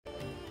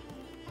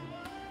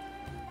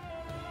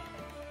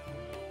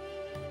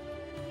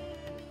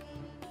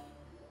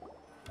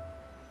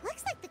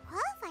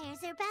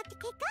are about to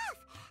kick off.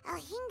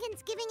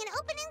 Alhingen's giving an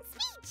opening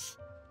speech.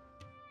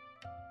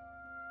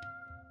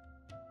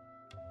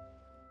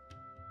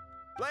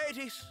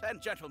 Ladies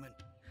and gentlemen,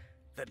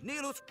 the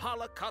Nilut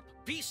Pala Cup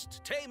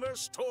Beast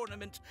Tamers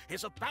Tournament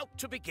is about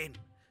to begin.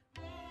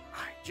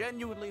 I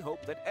genuinely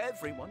hope that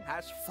everyone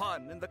has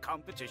fun in the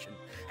competition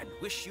and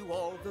wish you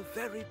all the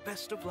very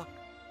best of luck.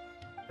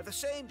 At the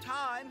same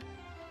time,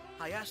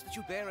 I ask that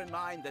you bear in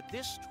mind that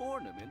this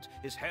tournament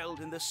is held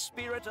in the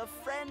spirit of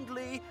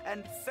friendly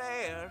and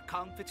fair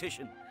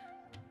competition.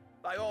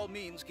 By all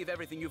means, give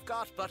everything you've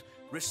got, but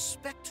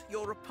respect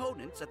your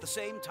opponents at the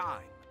same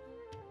time.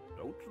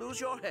 Don't lose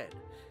your head.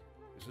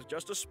 This is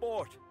just a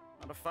sport,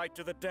 not a fight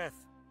to the death.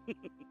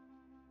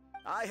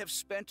 I have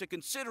spent a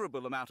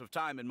considerable amount of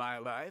time in my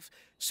life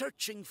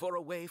searching for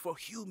a way for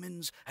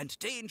humans and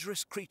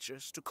dangerous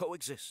creatures to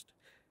coexist.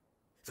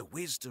 The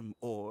wisdom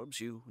orbs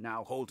you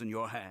now hold in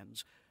your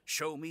hands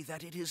show me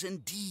that it is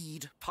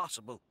indeed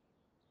possible.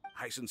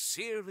 I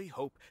sincerely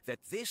hope that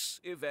this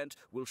event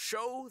will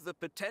show the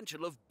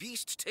potential of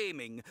beast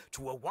taming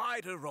to a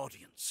wider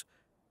audience.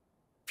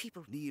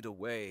 People need a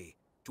way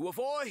to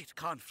avoid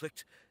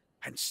conflict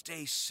and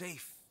stay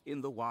safe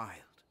in the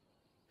wild.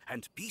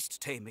 And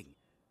beast taming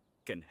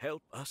can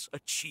help us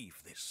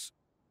achieve this.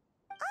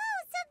 Oh,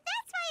 so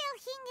that's why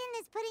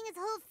Alhingen is putting his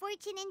whole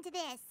fortune into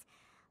this.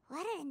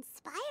 What an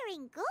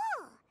inspiring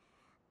goal.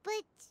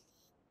 But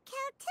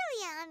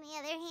Caltilia, on the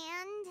other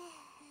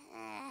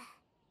hand...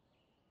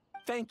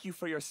 Thank you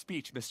for your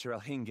speech, Mr.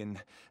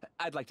 Alhingen.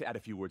 I'd like to add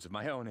a few words of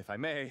my own, if I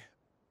may.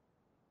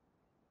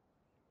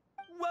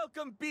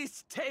 Welcome,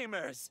 Beast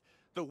Tamers!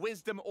 The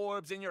wisdom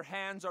orbs in your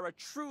hands are a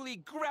truly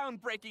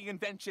groundbreaking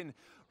invention,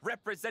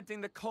 representing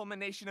the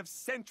culmination of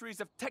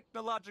centuries of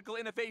technological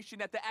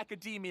innovation at the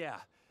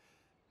academia.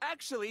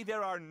 Actually,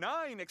 there are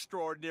 9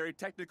 extraordinary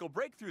technical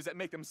breakthroughs that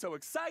make them so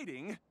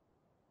exciting.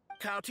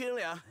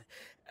 Caltilia,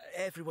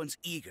 everyone's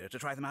eager to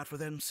try them out for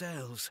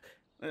themselves.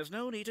 There's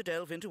no need to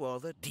delve into all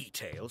the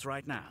details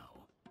right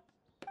now.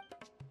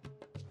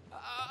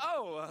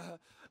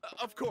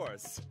 Of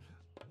course.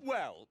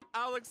 Well,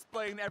 I'll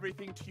explain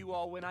everything to you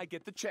all when I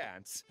get the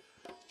chance.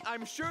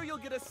 I'm sure you'll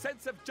get a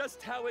sense of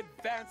just how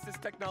advanced this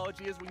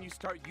technology is when you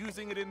start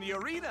using it in the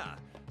arena.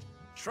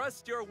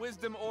 Trust your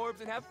wisdom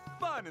orbs and have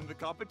fun in the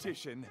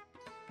competition.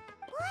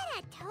 What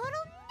a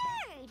total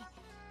nerd!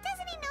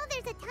 Doesn't he know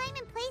there's a time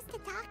and place to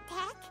talk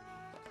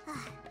tech?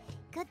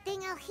 Good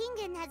thing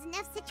Alhingen has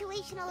enough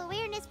situational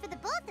awareness for the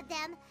both of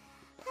them.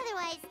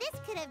 Otherwise, this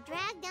could have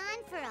dragged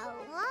on for a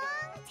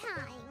long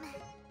time.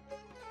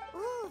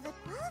 Ooh, the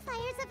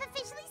qualifiers have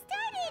officially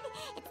started!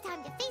 It's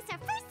time to face our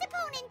first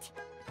opponent!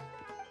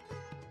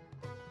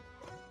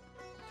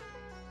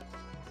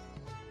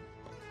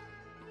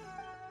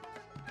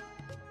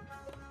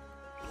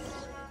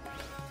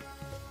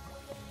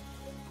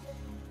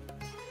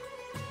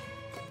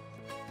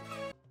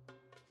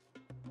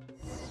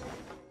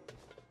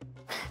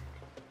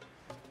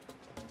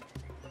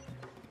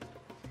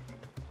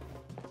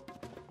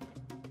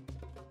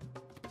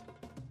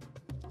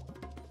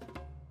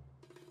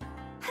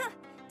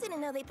 Didn't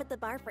know they put the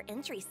bar for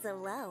entry so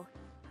low.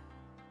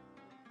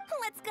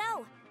 Let's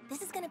go!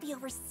 This is gonna be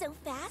over so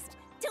fast,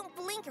 don't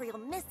blink or you'll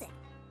miss it.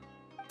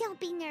 Don't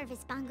be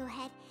nervous, Bongo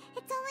Head.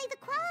 It's only the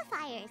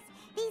qualifiers.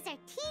 These are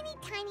teeny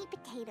tiny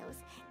potatoes.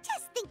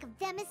 Just think of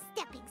them as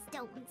stepping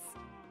stones.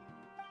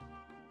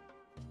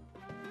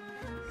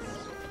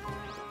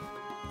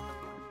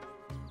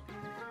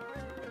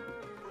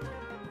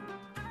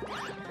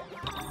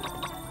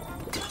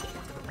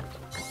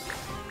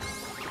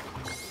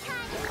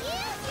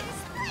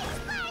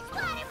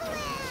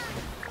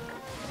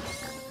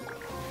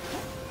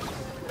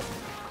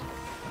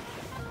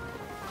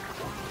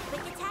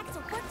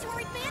 To our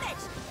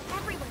advantage!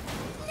 Everyone,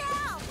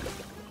 now!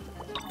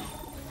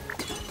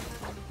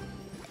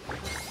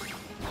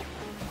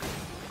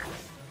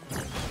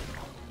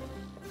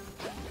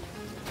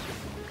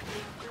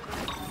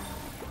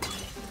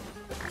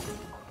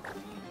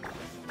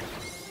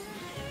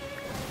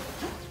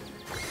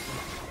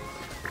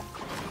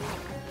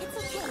 It's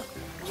okay.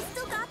 You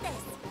still got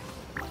this.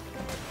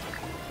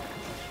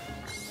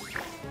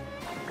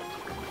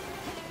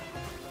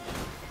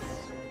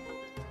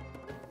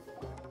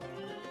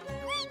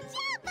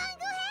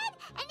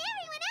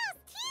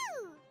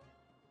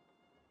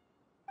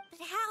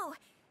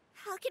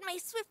 How can my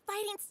swift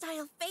fighting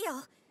style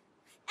fail?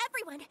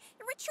 Everyone,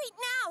 retreat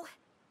now!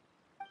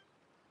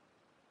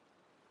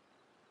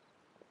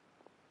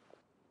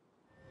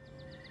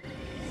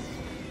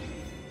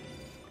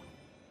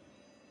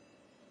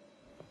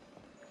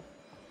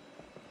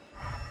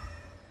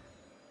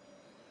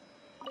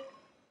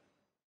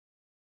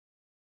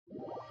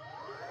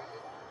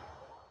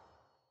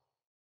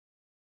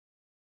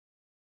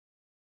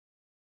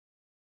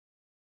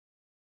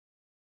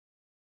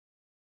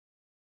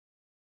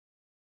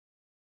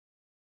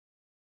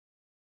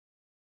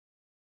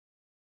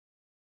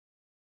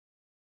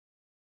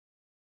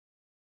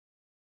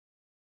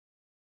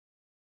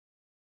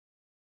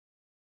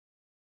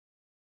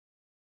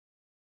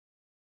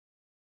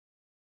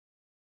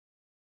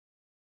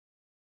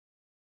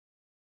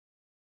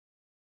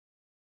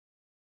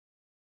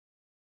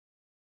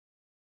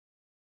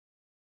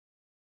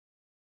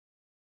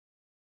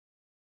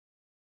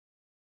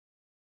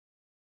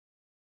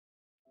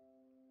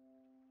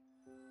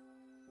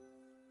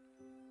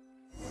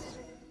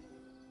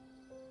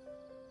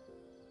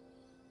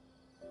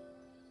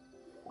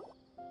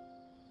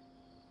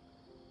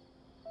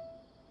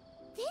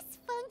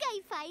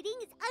 fighting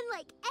is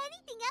unlike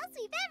anything else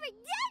we've ever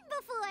done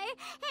before,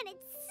 and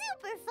it's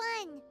super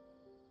fun.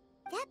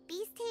 That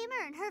beast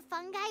tamer and her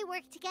fungi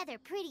work together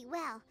pretty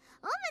well,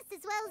 almost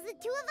as well as the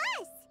two of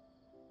us.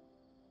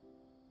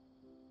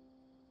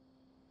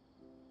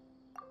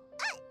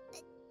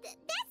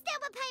 That's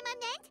not what Paimon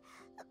meant.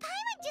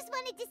 Paimon just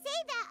wanted to say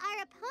that our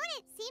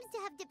opponent seems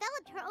to have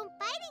developed her own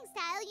fighting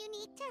style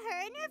unique to her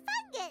and her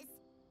fungus.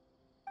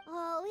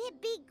 Oh,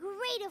 it'd be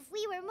great if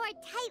we were more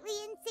tightly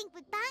in sync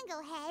with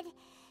Bongo Head.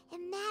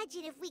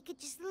 Imagine if we could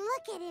just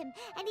look at him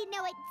and he'd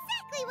know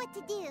exactly what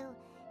to do.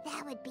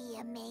 That would be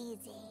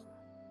amazing.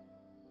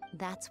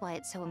 That's why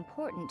it's so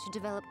important to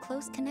develop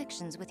close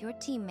connections with your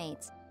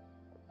teammates.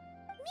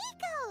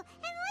 Miko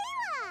and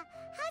Layla!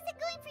 How's it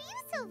going for you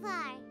so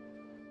far?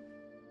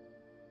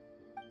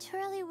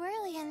 Twirly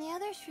Whirly and the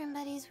other Shroom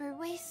Buddies were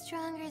way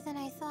stronger than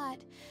I thought.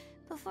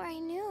 Before I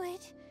knew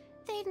it,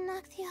 they'd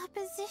knocked the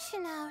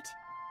opposition out.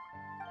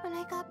 When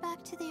I got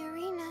back to the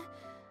arena,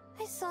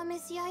 I saw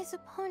Miss Yai's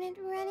opponent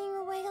running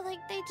away like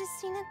they'd just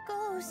seen a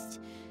ghost.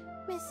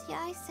 Miss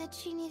Yai said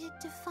she needed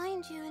to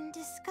find you and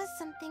discuss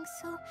something,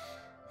 so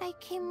I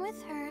came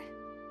with her.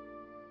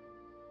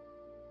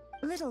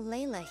 Little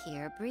Layla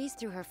here breezed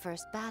through her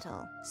first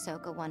battle.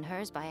 Soka won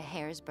hers by a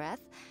hair's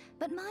breadth,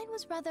 but mine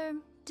was rather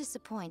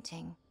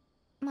disappointing.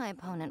 My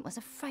opponent was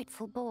a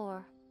frightful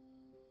bore.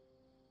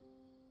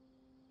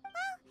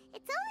 Well,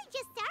 it's only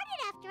just started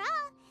after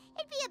all.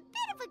 It'd be a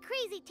bit of a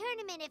crazy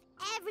tournament if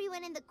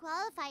everyone in the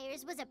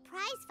qualifiers was a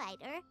prize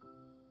fighter.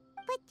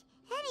 But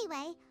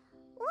anyway,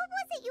 what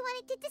was it you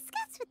wanted to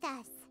discuss with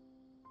us?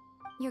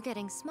 You're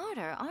getting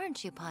smarter,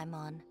 aren't you,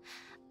 Paimon?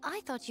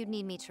 I thought you'd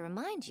need me to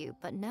remind you,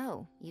 but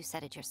no, you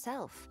said it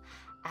yourself.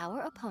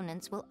 Our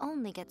opponents will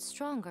only get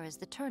stronger as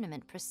the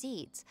tournament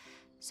proceeds,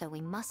 so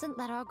we mustn't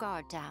let our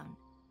guard down.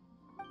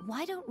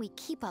 Why don't we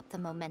keep up the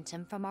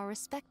momentum from our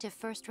respective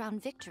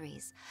first-round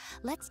victories?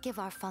 Let's give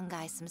our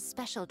fungi some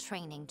special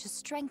training to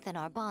strengthen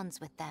our bonds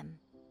with them.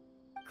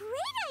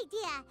 Great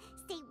idea!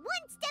 Stay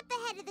one step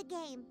ahead of the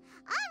game.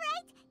 All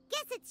right,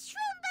 guess it's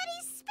Shroom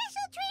Buddy's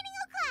special training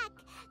o'clock.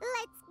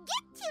 Let's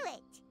get to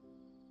it!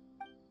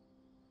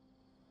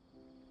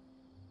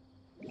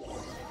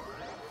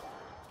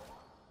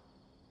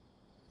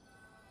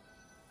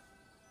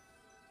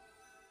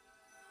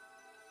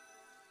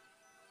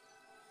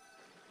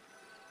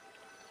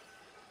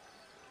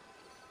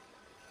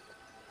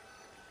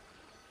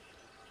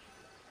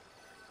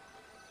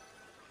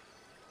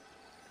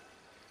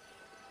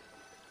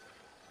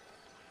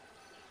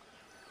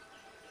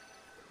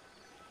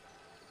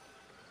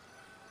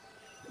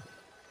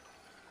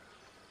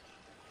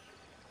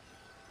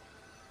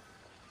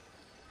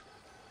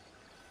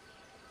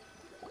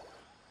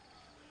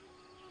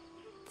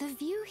 The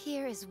view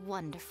here is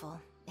wonderful.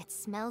 It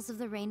smells of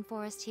the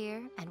rainforest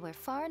here, and we're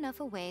far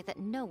enough away that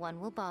no one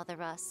will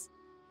bother us.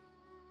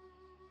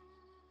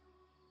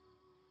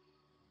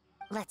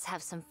 Let's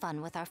have some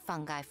fun with our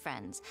fungi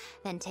friends,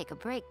 then take a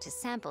break to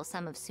sample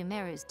some of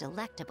Sumeru's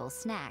delectable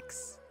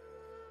snacks.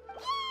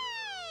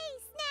 Yay!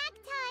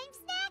 Snack time!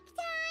 Snack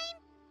time!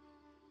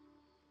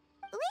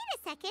 Wait a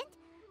second.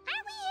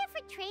 Aren't we here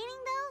for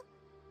training,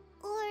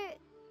 though? Or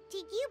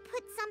did you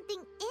put something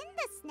in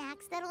the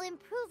snacks that'll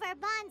improve our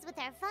bonds with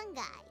our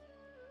fungi?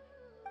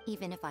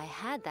 Even if I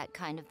had that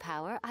kind of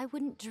power, I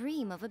wouldn't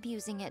dream of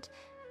abusing it.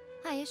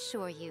 I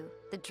assure you,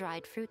 the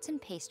dried fruits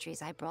and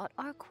pastries I brought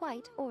are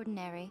quite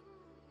ordinary.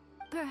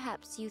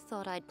 Perhaps you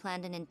thought I'd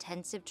planned an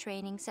intensive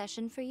training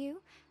session for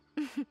you?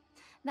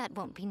 That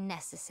won't be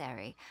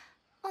necessary.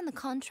 On the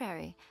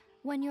contrary,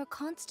 when you're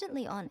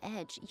constantly on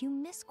edge, you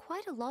miss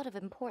quite a lot of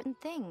important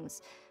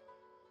things.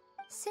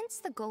 Since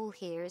the goal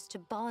here is to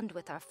bond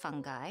with our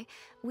fungi,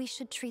 we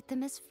should treat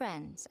them as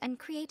friends and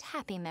create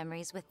happy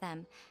memories with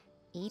them.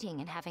 Eating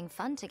and having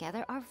fun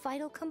together are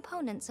vital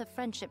components of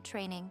friendship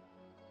training.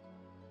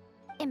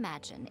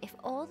 Imagine if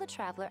all the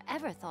Traveler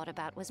ever thought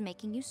about was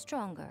making you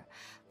stronger,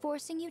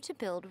 forcing you to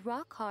build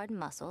rock-hard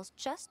muscles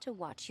just to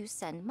watch you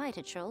send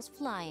Mitatrolls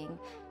flying.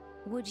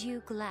 Would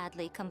you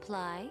gladly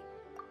comply?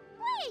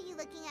 Why are you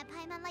looking at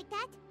Paimon like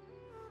that?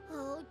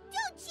 Oh,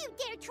 don't you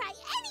dare try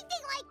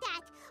anything like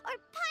that, or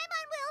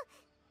Paimon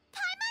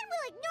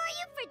will ignore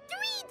you for 3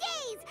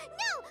 days!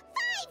 No,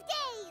 5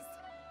 days!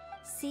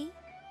 See?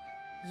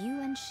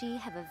 You and she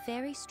have a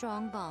very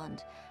strong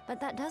bond, but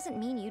that doesn't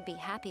mean you'd be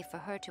happy for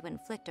her to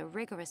inflict a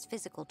rigorous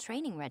physical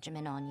training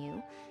regimen on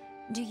you.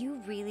 Do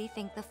you really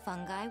think the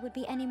fungi would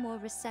be any more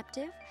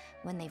receptive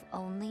when they've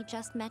only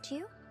just met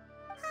you?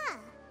 Huh.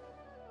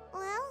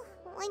 Well,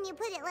 when you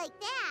put it like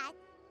that...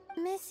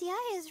 Miss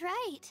Yai is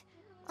right.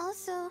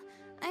 Also,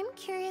 I'm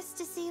curious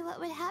to see what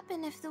would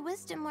happen if the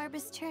Wisdom Orb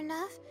is turned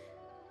off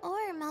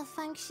or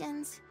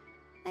malfunctions.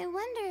 I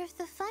wonder if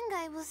the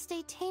fungi will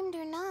stay tamed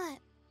or not.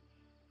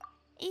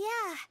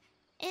 Yeah,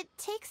 it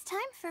takes time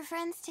for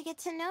friends to get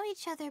to know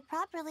each other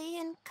properly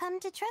and come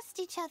to trust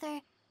each other.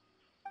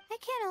 I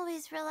can't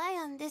always rely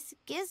on this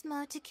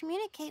gizmo to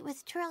communicate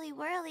with Twirly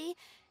Whirly.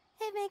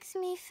 It makes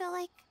me feel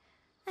like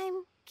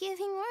I'm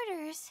giving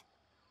orders.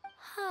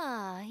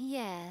 Ah,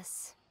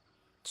 yes.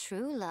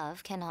 True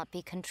love cannot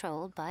be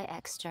controlled by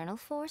external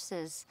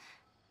forces.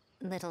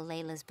 Little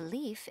Layla's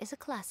belief is a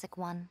classic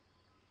one.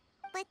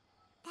 But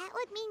that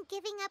would mean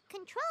giving up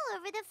control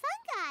over the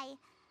fungi.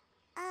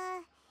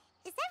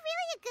 Is that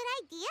really a good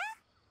idea?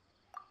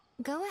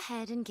 Go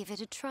ahead and give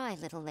it a try,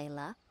 little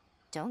Layla.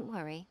 Don't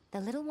worry, the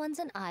little ones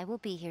and I will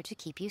be here to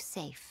keep you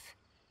safe.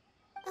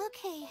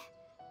 Okay,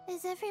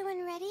 is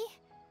everyone ready?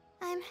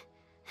 I'm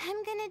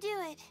gonna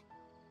do it.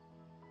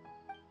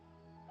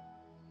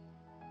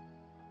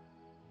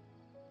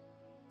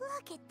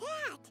 Look at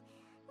that!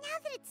 Now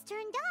that it's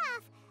turned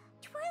off,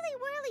 Twirly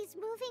Whirly's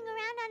moving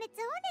around on its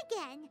own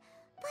again.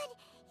 But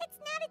it's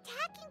not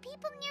attacking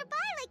people nearby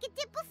like it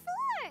did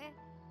before.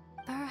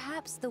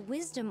 Perhaps the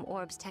Wisdom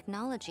Orb's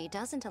technology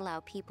doesn't allow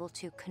people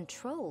to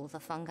control the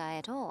fungi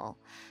at all.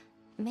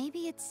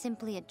 Maybe it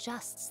simply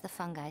adjusts the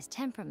fungi's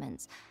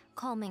temperaments,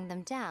 calming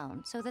them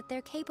down so that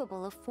they're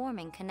capable of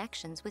forming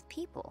connections with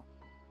people.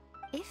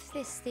 If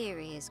this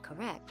theory is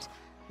correct,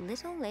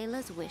 little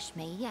Layla's wish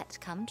may yet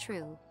come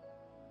true.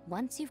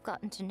 Once you've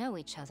gotten to know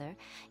each other,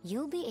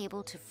 you'll be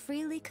able to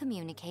freely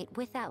communicate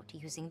without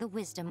using the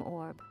Wisdom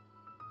Orb.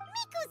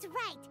 Miko's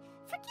right.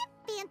 Forget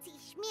fancy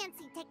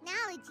schmancy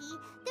technology.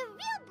 The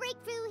real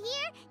breakthrough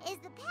here is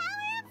the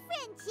power of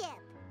friendship.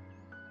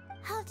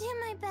 I'll do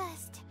my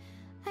best.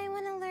 I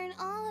want to learn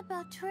all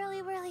about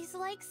Twirly Whirly's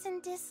likes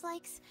and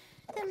dislikes,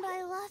 then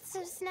buy lots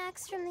of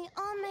snacks from the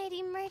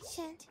almighty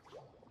merchant.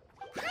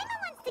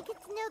 Paimon wants to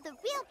get to know the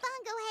real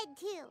Bongo Head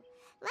too.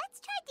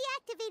 Let's try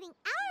deactivating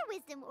our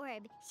Wisdom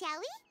Orb, shall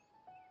we?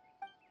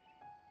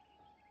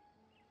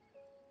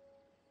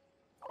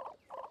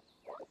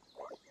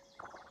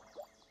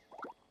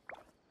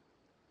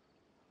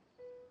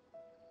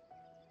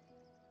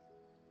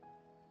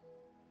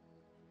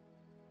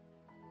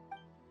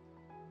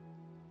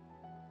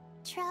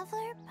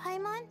 Traveler,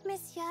 Paimon,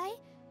 Miss Yai,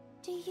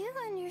 do you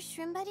and your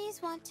shrimp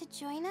buddies want to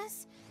join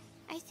us?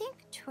 I think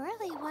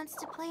Twirly wants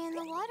to play in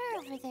the water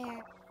over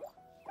there.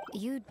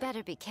 You'd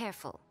better be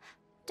careful.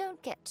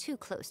 Don't get too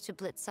close to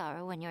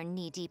Blitzara when you're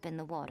knee-deep in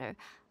the water,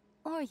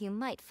 or you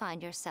might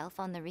find yourself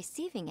on the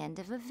receiving end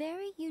of a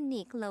very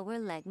unique lower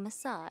leg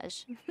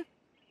massage.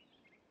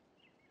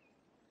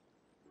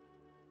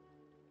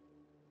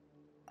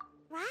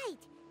 Right.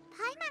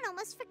 Paimon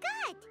almost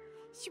forgot.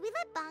 Should we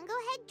let Bongo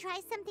Head try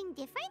something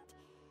different?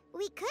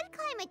 We could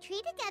climb a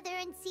tree together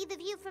and see the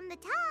view from the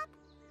top.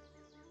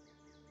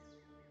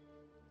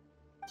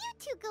 You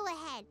two go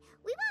ahead.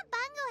 We want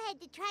Bongo Head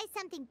to try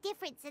something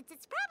different since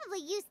it's probably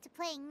used to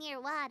playing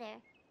near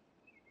water.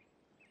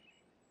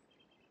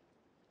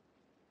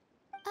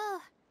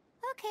 Oh,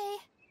 okay.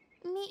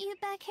 Meet you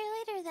back here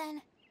later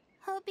then.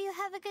 Hope you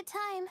have a good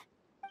time.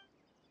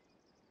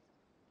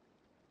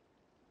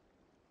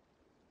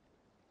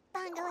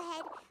 Bongo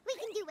Head, we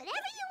can do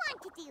whatever you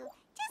want to do.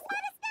 Just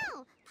let us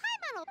know.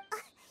 Paimon will...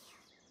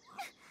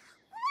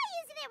 Why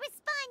isn't it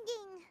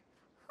responding?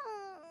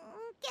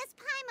 Guess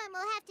Paimon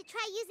will have to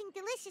try using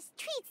delicious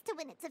treats to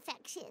win its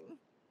affection.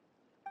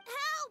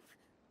 Help!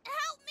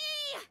 Help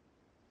me!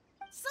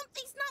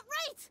 Something's not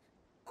right!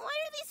 Why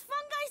are these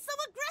fungi so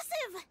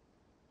aggressive?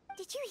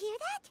 Did you hear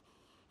that?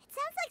 It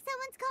sounds like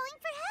someone's calling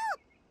for help.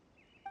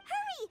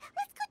 Hurry,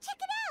 let's go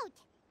check it out.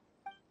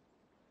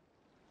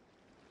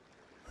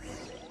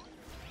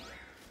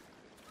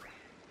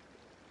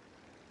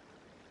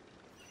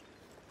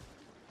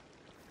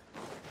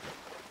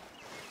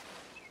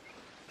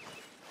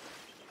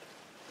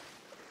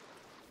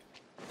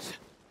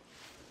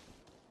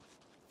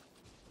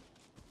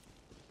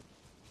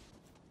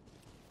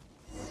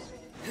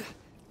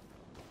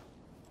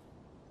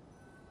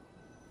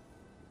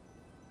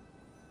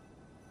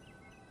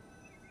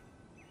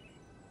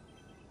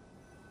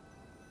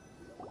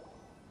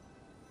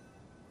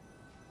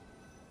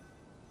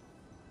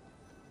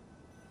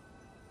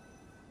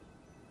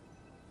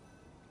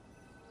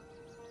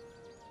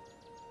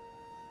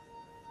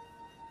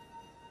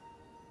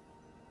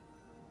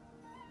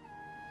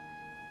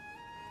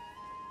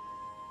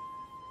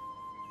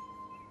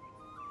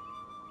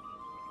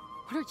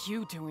 What are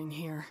you doing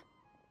here?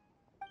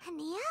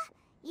 Hania,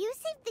 you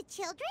saved the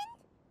children?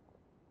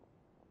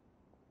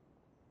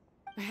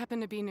 I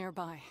happened to be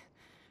nearby.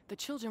 The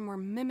children were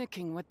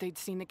mimicking what they'd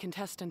seen the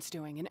contestants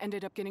doing and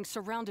ended up getting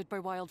surrounded by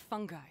wild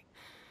fungi.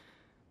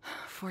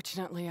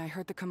 Fortunately, I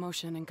heard the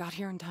commotion and got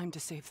here in time to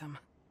save them.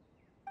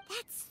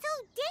 That's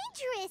so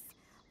dangerous!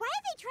 Why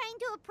are they trying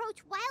to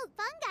approach wild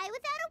fungi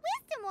without a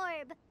wisdom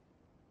orb?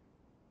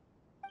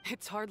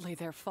 It's hardly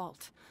their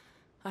fault.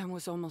 I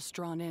was almost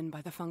drawn in by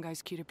the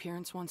fungi's cute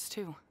appearance once,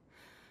 too.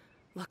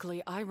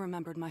 Luckily, I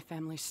remembered my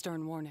family's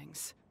stern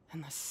warnings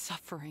and the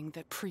suffering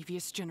that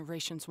previous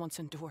generations once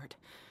endured,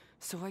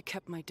 so I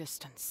kept my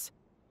distance.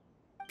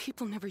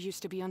 People never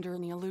used to be under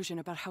any illusion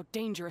about how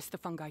dangerous the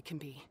fungi can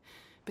be,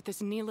 but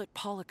this Neelit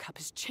polycup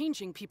is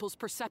changing people's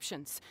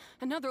perceptions,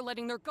 and now they're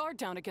letting their guard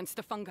down against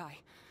the fungi,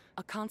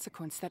 a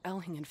consequence that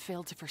Elhingen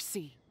failed to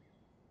foresee.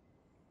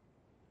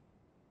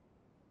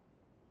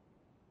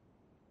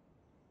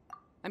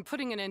 I'm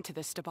putting an end to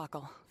this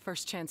debacle,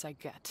 first chance I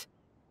get.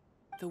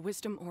 The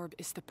Wisdom Orb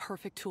is the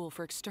perfect tool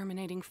for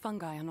exterminating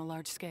fungi on a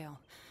large scale.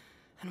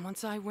 And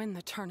once I win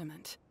the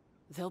tournament,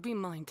 they'll be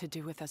mine to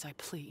do with as I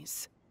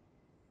please.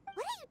 What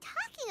are you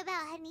talking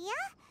about, Hania?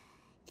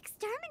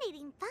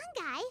 Exterminating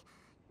fungi?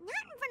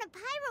 Not in front of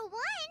Pyro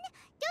 1!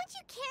 Don't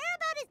you care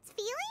about its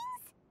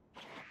feelings?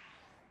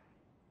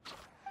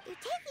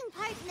 You're taking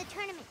part in the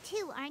tournament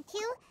too, aren't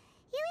you?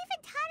 You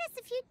even taught us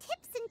a few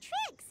tips and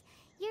tricks.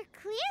 You're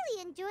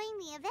clearly enjoying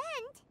the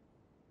event.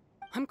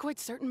 I'm quite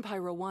certain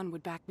Pyro 1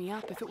 would back me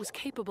up if it was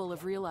capable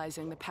of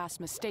realizing the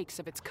past mistakes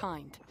of its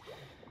kind.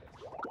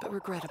 But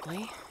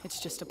regrettably, it's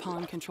just a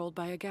pawn controlled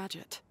by a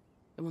gadget.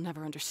 It will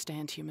never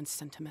understand human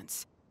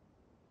sentiments.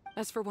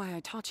 As for why I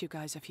taught you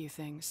guys a few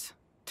things,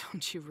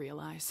 don't you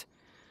realize?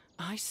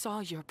 I saw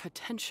your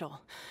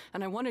potential,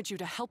 and I wanted you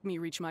to help me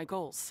reach my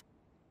goals.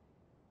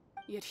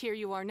 Yet here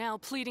you are now,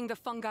 pleading the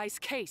fungi's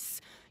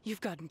case.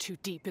 You've gotten too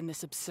deep in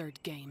this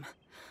absurd game.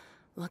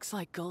 Looks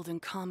like Golden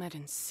Comet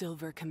and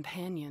Silver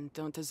Companion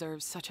don't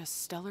deserve such a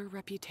stellar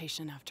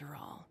reputation after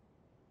all.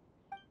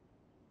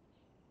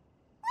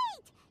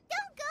 Wait!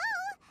 Don't go!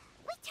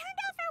 We turned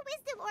off our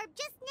Wisdom Orb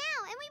just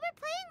now, and we were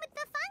playing with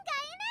the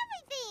fungi and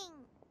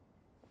everything!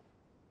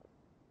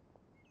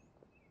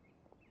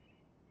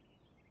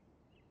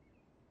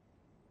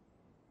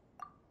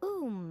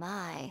 Ooh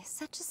my,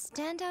 such a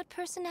standout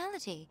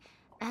personality,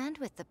 and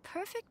with the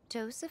perfect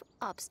dose of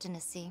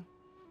obstinacy.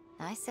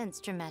 I sense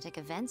dramatic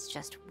events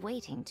just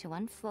waiting to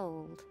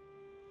unfold.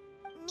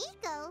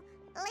 Miko?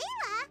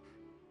 Layla?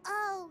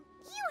 Oh,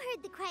 you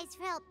heard the cries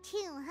for help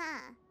too,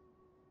 huh?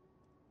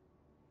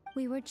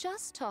 We were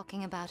just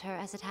talking about her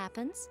as it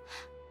happens.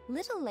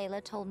 Little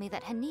Layla told me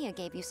that Hania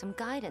gave you some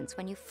guidance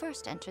when you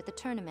first entered the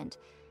tournament,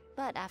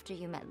 but after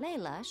you met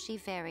Layla, she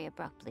very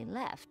abruptly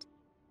left.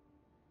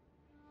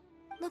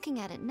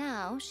 Looking at it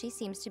now, she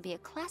seems to be a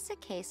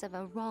classic case of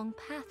a wrong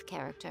path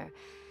character.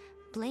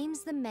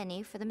 Blames the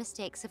many for the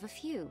mistakes of a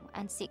few,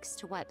 and seeks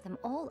to wipe them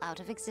all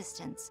out of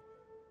existence.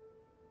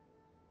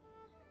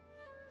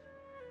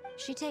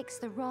 She takes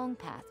the wrong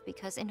path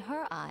because in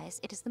her eyes,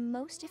 it is the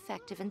most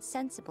effective and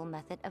sensible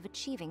method of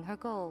achieving her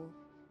goal.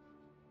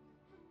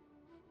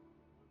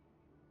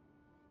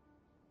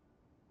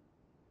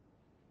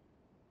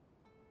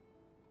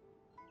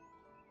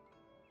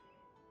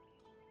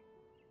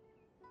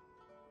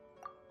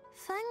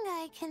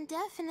 Fungi can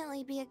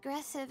definitely be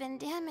aggressive and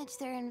damage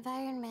their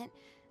environment,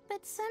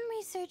 but some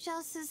research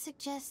also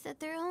suggests that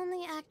they're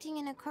only acting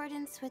in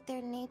accordance with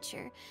their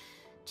nature,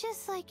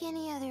 just like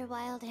any other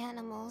wild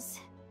animals.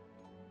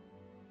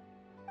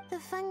 The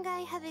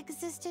fungi have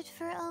existed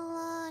for a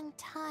long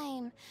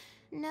time.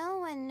 No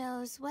one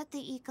knows what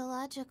the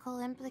ecological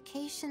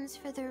implications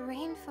for the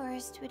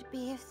rainforest would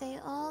be if they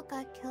all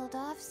got killed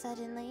off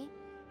suddenly.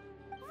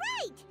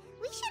 Right!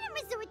 We shouldn't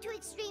resort to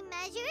extreme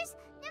measures.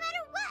 No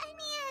matter what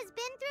Hania has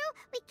been through,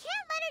 we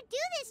can't let her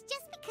do this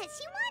just because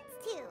she wants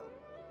to.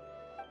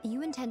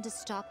 You intend to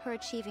stop her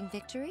achieving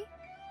victory?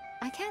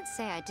 I can't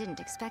say I didn't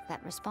expect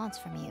that response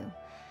from you,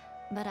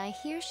 but I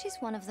hear she's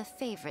one of the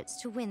favorites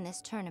to win this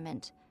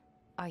tournament.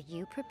 Are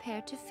you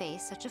prepared to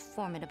face such a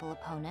formidable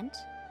opponent?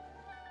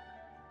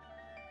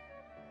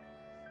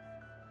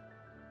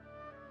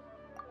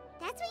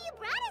 That's what you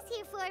brought us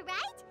here for,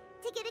 right?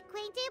 To get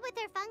acquainted with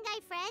our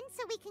fungi friends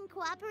so we can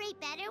cooperate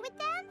better with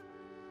them?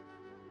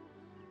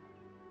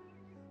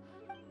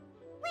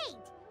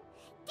 Wait,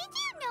 did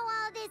you know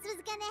all this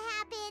was gonna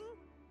happen?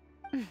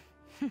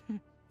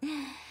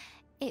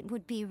 It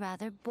would be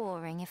rather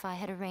boring if I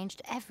had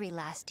arranged every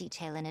last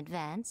detail in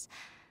advance.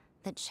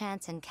 The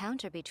chance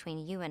encounter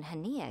between you and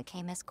Hania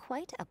came as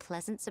quite a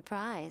pleasant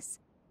surprise.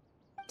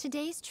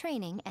 Today's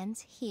training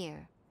ends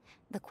here.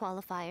 The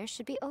qualifiers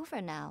should be over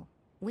now.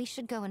 We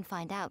should go and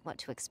find out what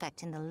to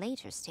expect in the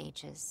later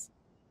stages.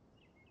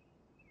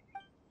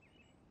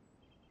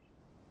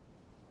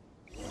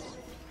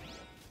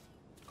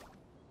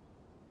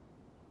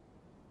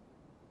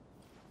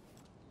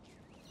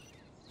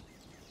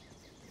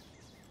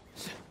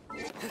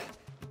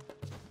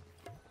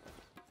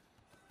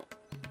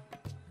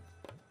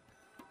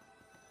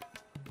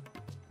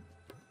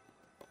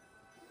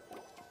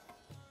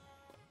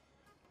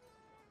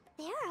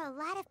 There are a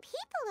lot of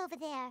people over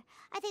there.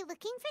 Are they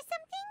looking for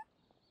something?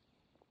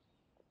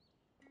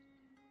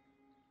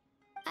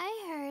 I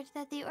heard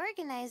that the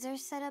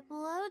organizers set up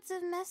loads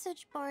of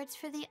message boards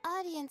for the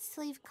audience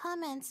to leave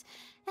comments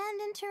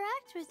and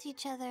interact with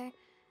each other.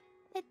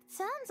 It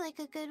sounds like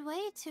a good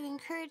way to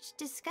encourage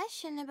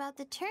discussion about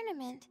the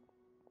tournament.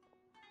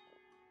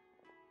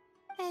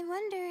 I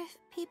wonder if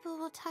people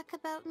will talk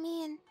about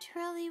me and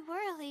Twirly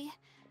Whirly.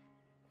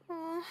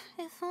 Oh,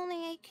 if only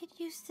I could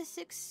use this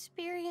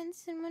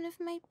experience in one of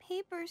my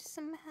papers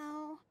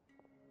somehow.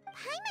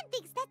 Paimon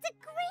thinks that's a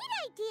great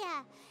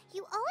idea!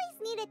 You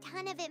always need a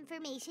ton of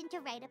information to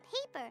write a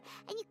paper,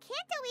 and you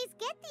can't always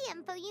get the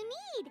info you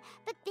need.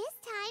 But this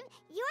time,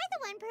 you're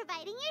the one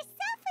providing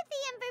yourself with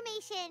the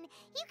information.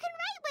 You can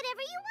write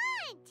whatever you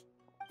want!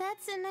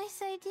 That's a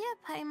nice idea,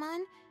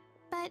 Paimon.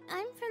 But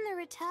I'm from the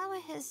Ratawa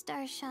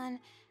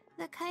Darshan.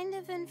 The kind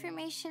of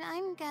information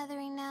I'm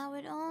gathering now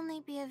would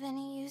only be of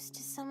any use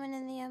to someone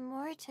in the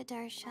Amorta,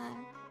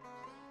 Darshan.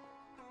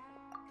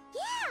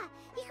 Yeah!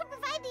 You can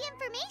provide the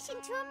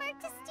information to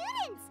Amorta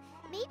students!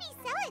 Maybe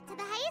sell it to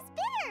the highest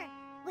bidder!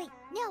 Wait,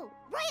 no!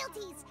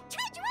 Royalties!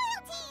 Charge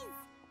royalties!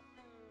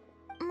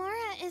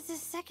 Mora is a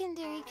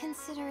secondary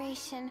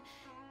consideration,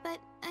 but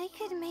I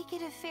could make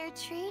it a fair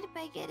trade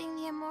by getting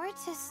the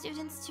Amorta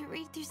students to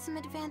read through some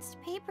advanced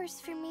papers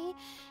for me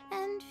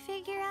and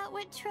figure out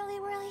what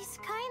Twirly-Whirly's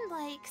kind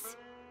likes.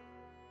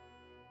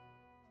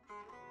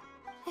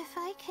 If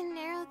I can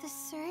narrow the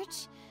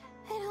search,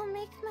 it'll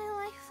make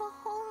my life a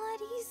whole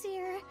lot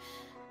easier.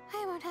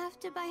 I won't have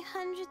to buy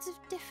hundreds of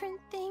different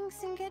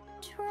things and get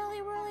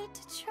Twirly-Whirly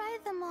to try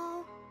them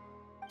all.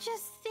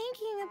 Just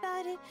thinking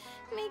about it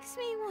makes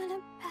me want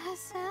to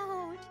pass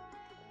out.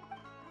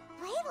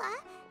 Layla,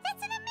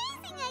 that's an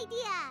amazing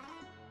idea!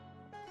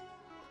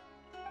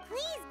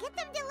 Please, get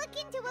them to look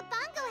into what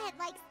Bongo Head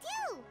likes,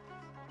 too!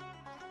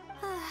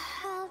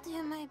 I'll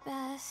do my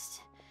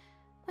best.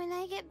 When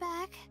I get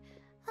back,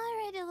 I'll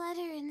write a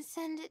letter and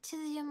send it to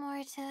the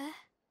Amorta.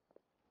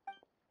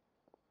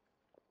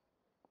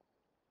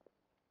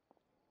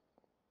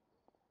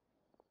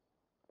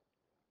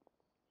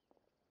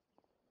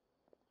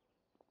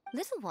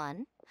 Little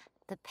one,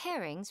 the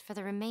pairings for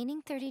the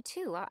remaining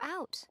 32 are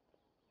out.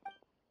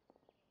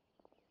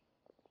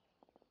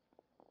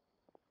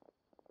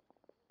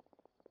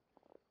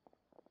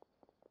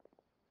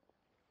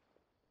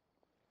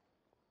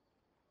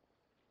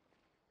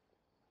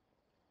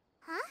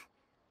 Huh?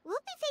 We'll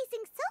be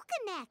facing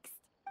Soka next!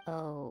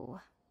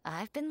 Oh,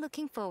 I've been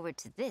looking forward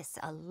to this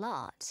a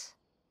lot.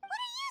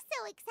 What are you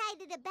so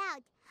excited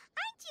about?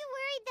 Aren't you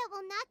worried that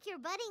we'll knock your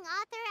budding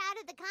author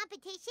out of the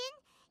competition?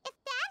 If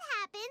that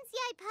happens,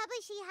 Yai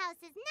Publishing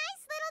House's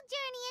nice little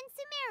journey in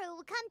Sumeru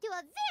will come to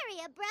a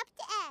very abrupt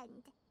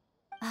end.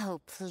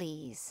 Oh,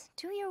 please,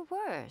 do your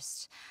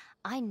worst.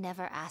 I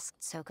never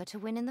asked Soka to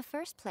win in the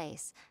first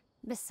place.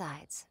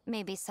 Besides,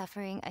 maybe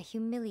suffering a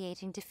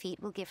humiliating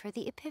defeat will give her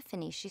the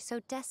epiphany she so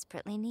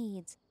desperately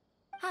needs.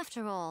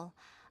 After all,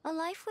 a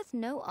life with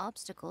no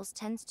obstacles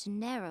tends to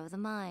narrow the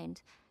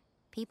mind.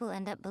 People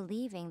end up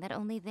believing that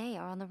only they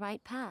are on the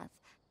right path.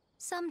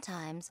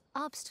 Sometimes,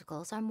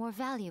 obstacles are more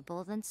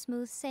valuable than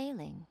smooth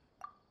sailing.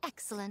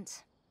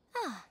 Excellent.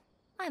 Ah,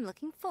 I'm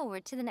looking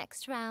forward to the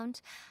next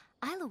round.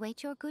 I'll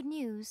await your good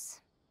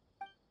news.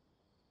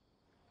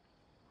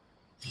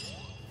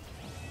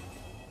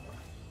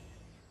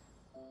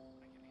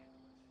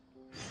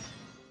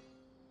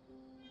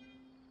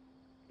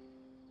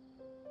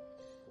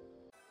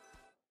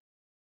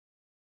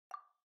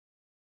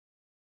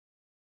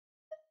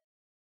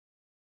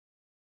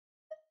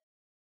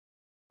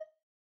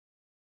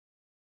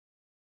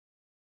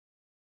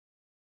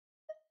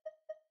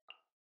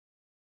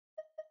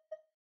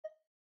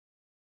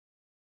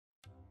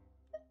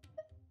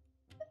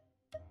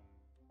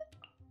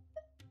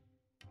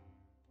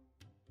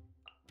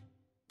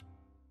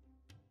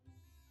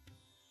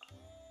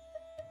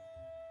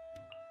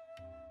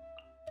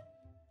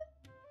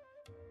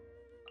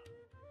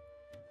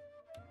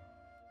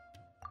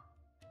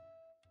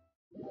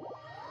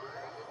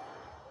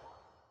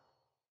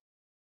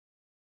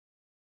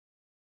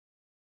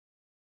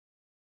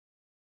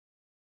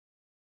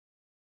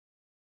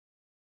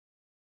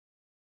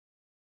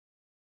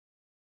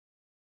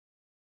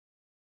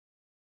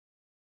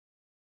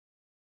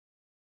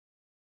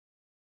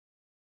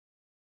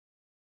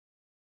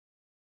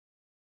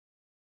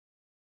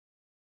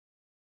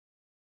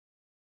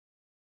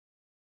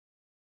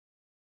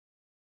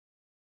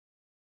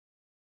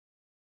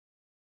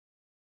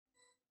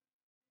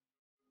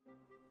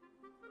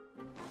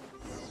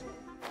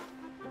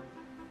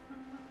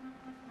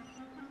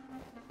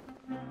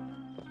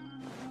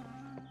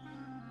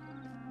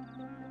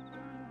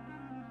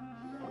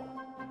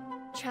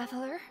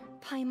 Traveler,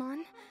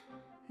 Paimon,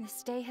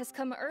 this day has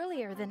come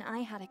earlier than I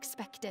had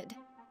expected.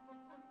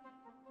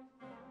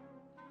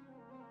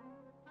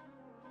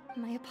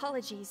 My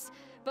apologies,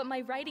 but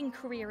my writing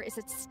career is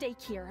at stake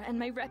here, and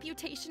my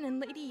reputation in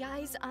Lady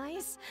Yai's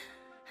eyes...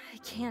 I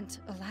can't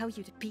allow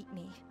you to beat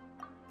me.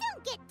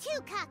 Don't get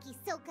too cocky,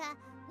 Soka.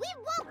 We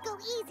won't go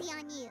easy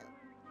on you.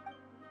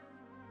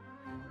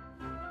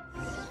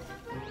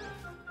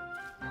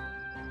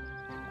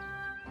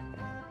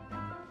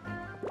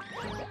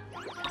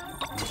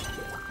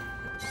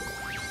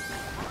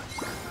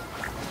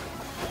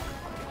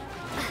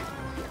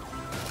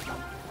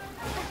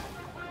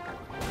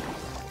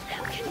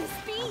 How can this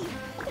be?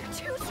 They're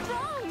too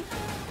strong!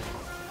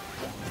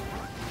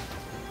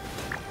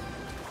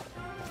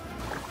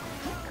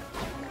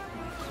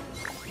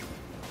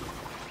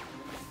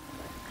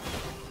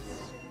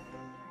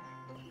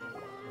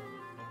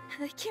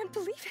 I can't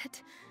believe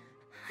it.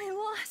 I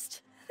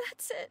lost.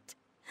 That's it.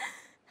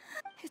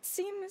 It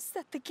seems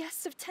that the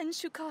guests of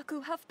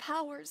Tenshukaku have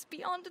powers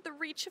beyond the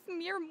reach of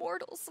mere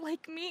mortals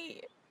like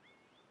me.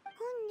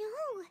 Oh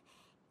no!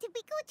 Did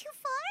we go too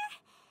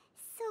far?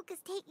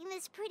 Soka's taking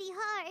this pretty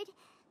hard.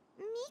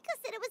 Miko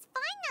said it was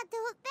fine not to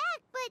hold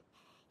back, but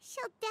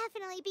She'll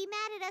definitely be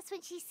mad at us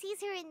when she sees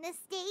her in this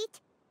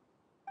state.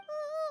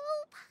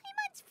 Ooh,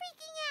 Paimon's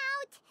freaking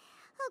out.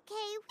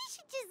 Okay, we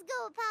should just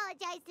go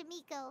apologize to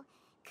Miko.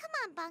 Come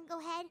on, Bongo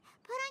Head.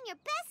 Put on your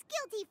best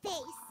guilty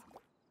face.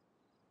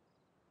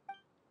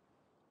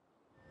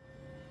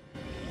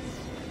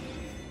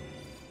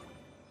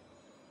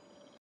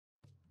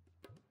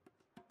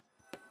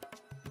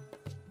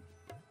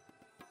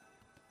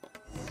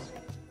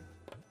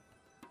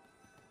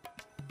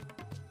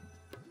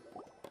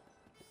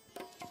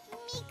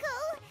 Miko,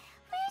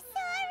 we're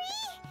sorry.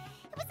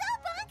 It was all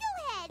Bongo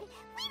Head.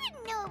 We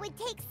didn't know it would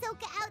take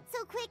Soka out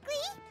so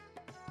quickly.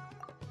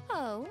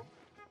 Oh?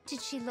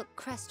 Did she look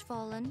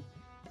crestfallen?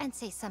 And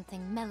say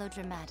something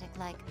melodramatic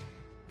like,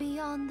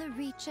 beyond the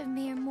reach of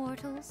mere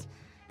mortals?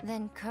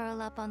 Then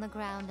curl up on the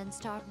ground and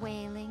start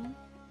wailing?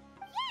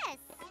 Yes,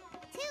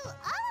 to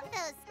all of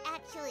those,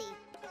 actually.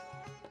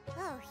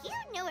 Oh,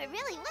 you know it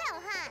really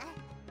well, huh?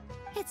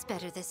 It's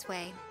better this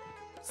way.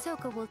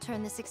 Soka will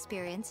turn this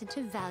experience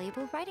into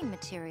valuable writing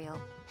material.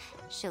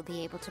 She'll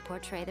be able to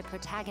portray the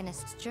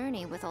protagonist's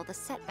journey with all the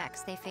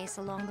setbacks they face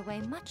along the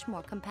way much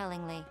more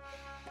compellingly.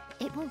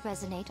 It will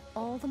resonate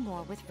all the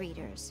more with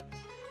readers.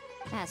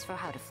 As for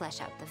how to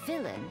flesh out the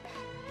villain,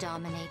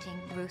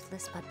 dominating,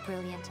 ruthless but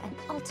brilliant, and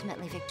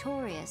ultimately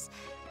victorious,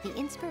 the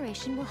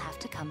inspiration will have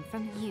to come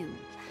from you.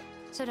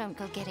 So don't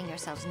go getting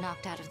yourselves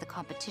knocked out of the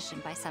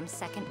competition by some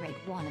second-rate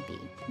wannabe,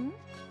 hmm?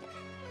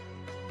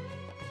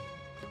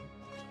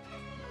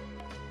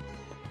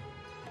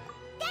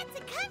 That's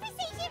a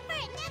conversation for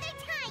another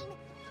time.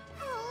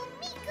 Oh,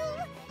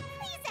 Miku,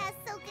 please ask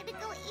Soka to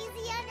go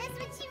easy on us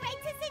when she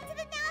writes us into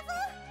the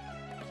novel.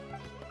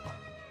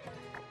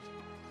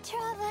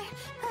 Traveler,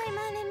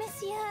 Paimon, I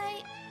miss you.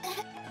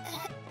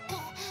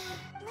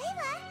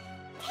 Layla,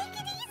 take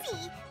it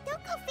easy.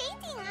 Don't go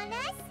fainting on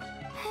us.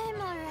 I'm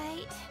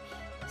alright.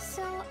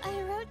 So,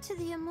 I wrote to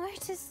the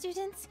Amorta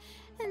students,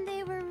 and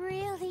they were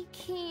really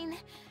keen.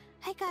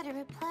 I got a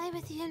reply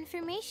with the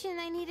information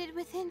I needed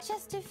within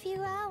just a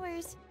few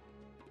hours.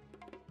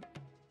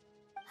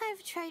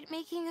 I've tried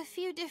making a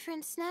few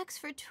different snacks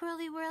for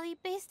Twirly Whirly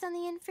based on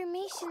the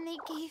information they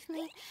gave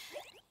me,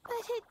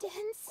 but it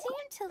didn't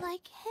seem to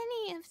like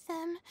any of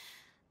them.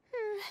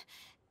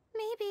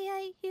 Maybe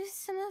I used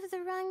some of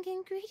the wrong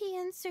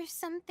ingredients or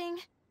something.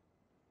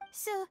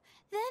 So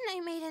then I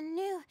made a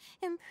new,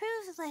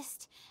 improved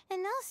list,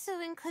 and also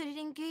included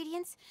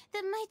ingredients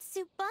that might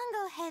suit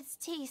Bongo Head's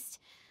taste.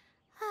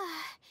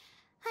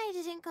 I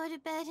didn't go to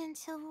bed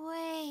until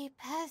way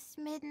past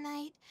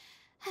midnight.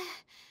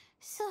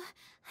 So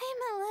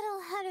I'm a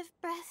little out of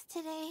breath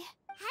today.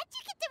 How'd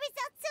you get the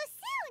results so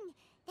soon?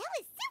 That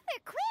was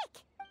super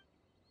quick.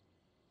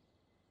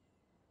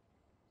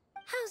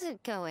 How's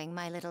it going,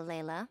 my little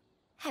Layla?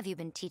 Have you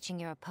been teaching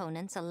your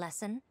opponents a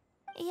lesson?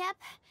 Yep.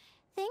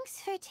 Thanks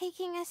for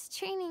taking us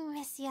training,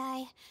 Miss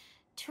Yai.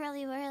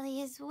 Twirly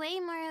Whirly is way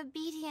more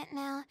obedient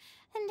now,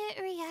 and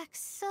it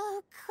reacts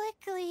so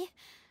quickly.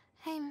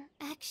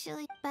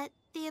 But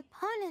the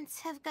opponents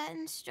have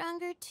gotten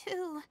stronger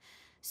too.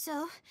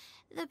 So,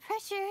 the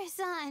pressure is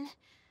on.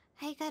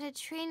 I gotta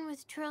train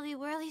with Twirly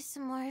Whirly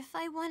some more if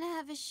I want to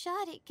have a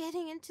shot at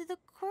getting into the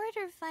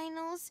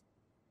quarterfinals.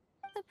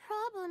 The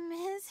problem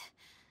is,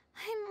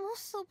 I'm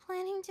also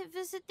planning to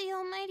visit the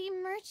Almighty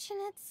Merchant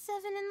at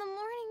 7 in the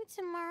morning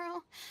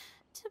tomorrow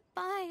to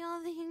buy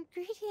all the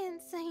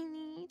ingredients I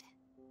need.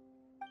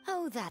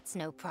 Oh, that's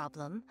no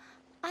problem.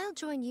 I'll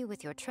join you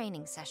with your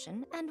training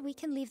session, and we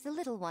can leave the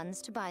little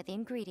ones to buy the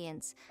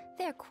ingredients.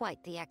 They're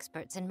quite the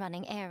experts in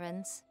running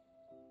errands.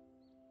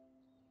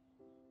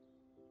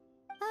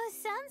 Oh,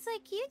 sounds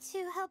like you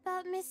two help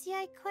out Miss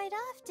Yai quite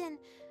often,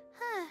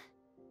 huh?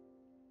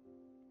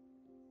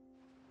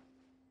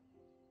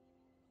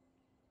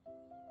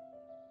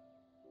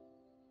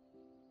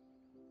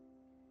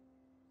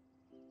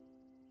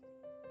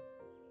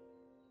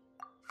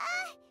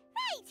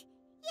 Right.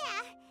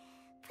 Yeah.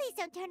 Please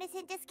don't turn us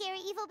into scary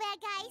evil bad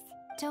guys.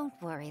 Don't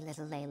worry,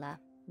 little Layla.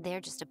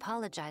 They're just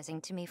apologizing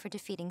to me for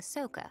defeating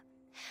Soka.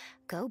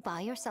 Go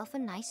buy yourself a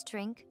nice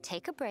drink,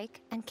 take a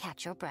break, and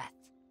catch your breath.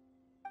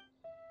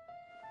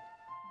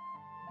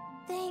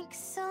 Thanks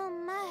so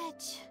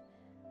much.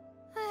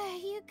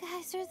 You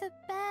guys are the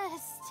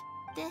best.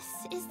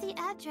 This is the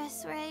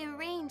address where I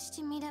arranged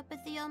to meet up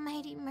with the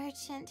Almighty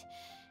Merchant.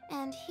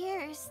 And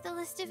here's the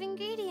list of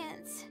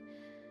ingredients.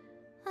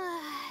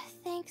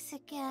 Thanks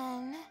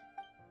again.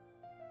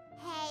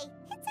 Hey,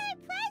 it's our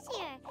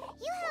pleasure.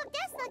 You helped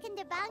us look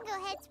into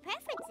Bongo Head's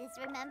preferences,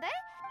 remember?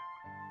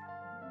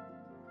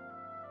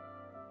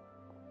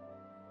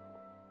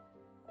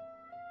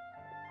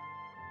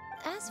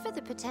 As for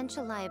the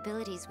potential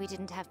liabilities we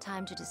didn't have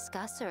time to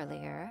discuss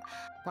earlier,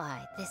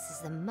 why, this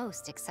is the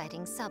most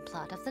exciting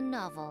subplot of the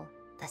novel,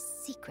 the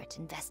secret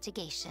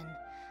investigation.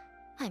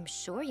 I'm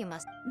sure you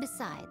must...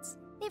 Besides,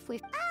 if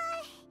we've...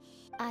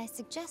 I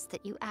suggest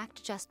that you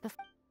act just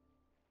before...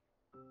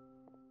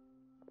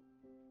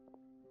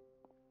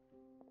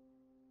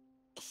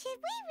 Should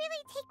we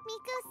really take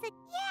Miko's...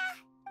 Yeah!